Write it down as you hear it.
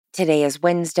Today is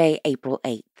Wednesday, April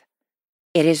 8th.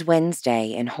 It is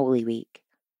Wednesday in Holy Week.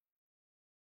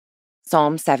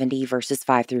 Psalm 70, verses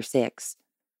 5 through 6.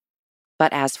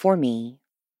 But as for me,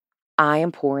 I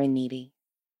am poor and needy.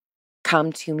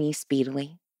 Come to me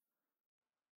speedily.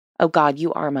 O God,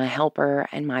 you are my helper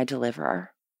and my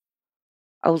deliverer.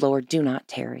 O Lord, do not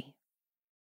tarry.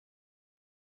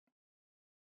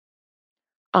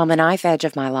 On the knife edge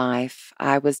of my life,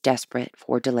 I was desperate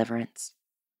for deliverance.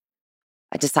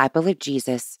 A disciple of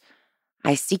Jesus,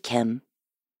 I seek him,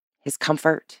 his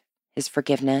comfort, his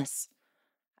forgiveness,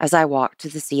 as I walk to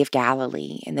the Sea of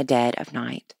Galilee in the dead of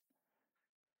night.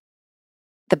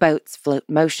 The boats float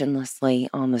motionlessly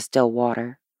on the still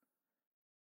water.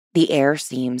 The air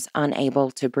seems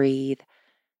unable to breathe,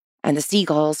 and the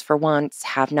seagulls for once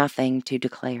have nothing to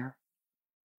declare.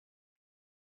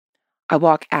 I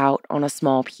walk out on a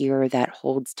small pier that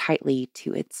holds tightly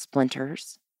to its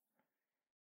splinters.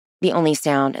 The only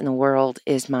sound in the world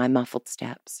is my muffled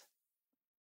steps.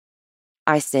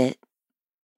 I sit,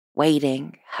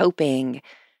 waiting, hoping,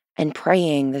 and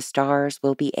praying the stars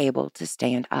will be able to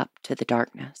stand up to the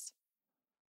darkness.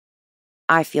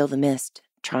 I feel the mist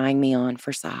trying me on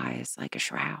for size like a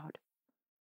shroud.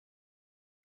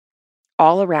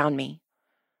 All around me,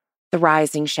 the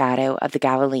rising shadow of the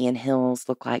Galilean hills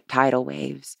look like tidal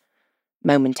waves,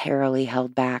 momentarily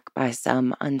held back by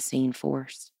some unseen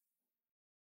force.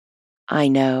 I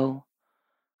know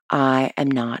I am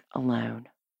not alone.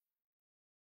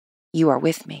 You are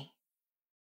with me.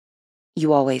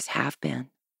 You always have been.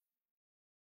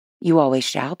 You always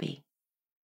shall be,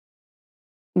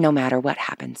 no matter what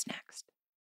happens next.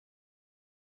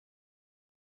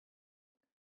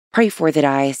 Pray for the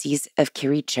Diocese of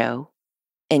Kericho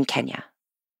in Kenya.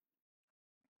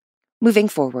 Moving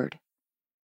forward,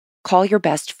 call your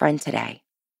best friend today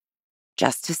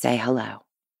just to say hello.